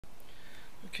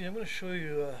Okay, I'm going to show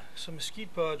you some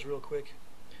mesquite pods real quick.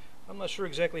 I'm not sure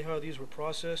exactly how these were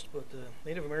processed, but the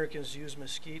Native Americans used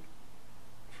mesquite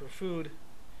for food,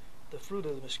 the fruit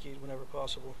of the mesquite, whenever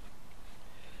possible.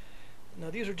 Now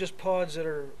these are just pods that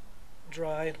are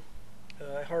dry.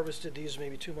 I harvested these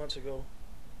maybe 2 months ago,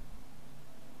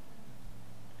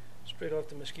 straight off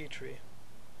the mesquite tree,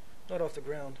 not off the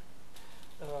ground.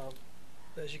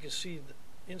 As you can see,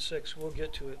 the insects will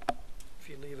get to it if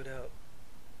you leave it out.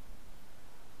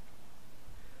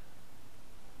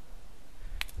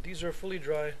 These are fully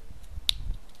dry,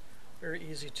 very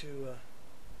easy to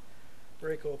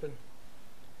break open.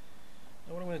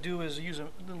 Now what I'm going to do is use a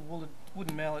little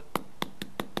wooden mallet,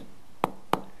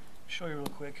 show you real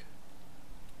quick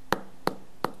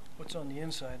what's on the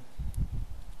inside.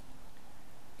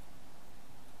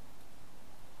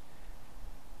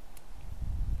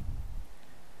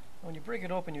 When you break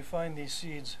it open, you find these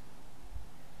seeds,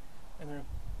 and they're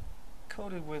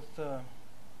coated with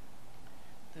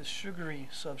this sugary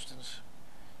substance.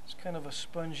 It's kind of a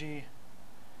spongy,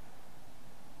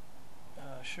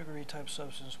 sugary type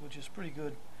substance, which is pretty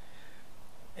good,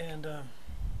 and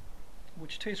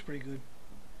which tastes pretty good.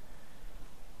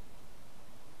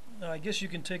 Now I guess you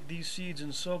can take these seeds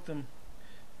and soak them,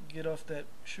 get off that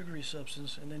sugary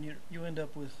substance, and then you end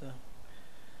up with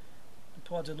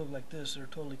pods that look like this. They're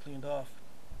totally cleaned off,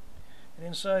 and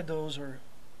inside those are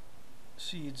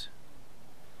seeds.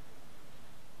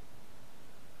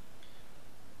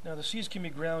 Now the seeds can be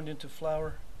ground into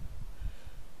flour.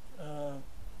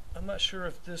 I'm not sure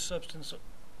if this substance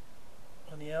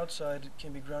on the outside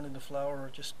can be ground into flour or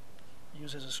just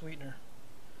used as a sweetener.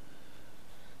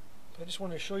 But I just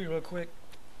wanted to show you real quick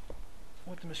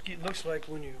what the mesquite looks like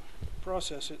when you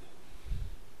process it.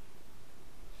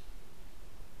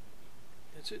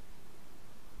 That's it.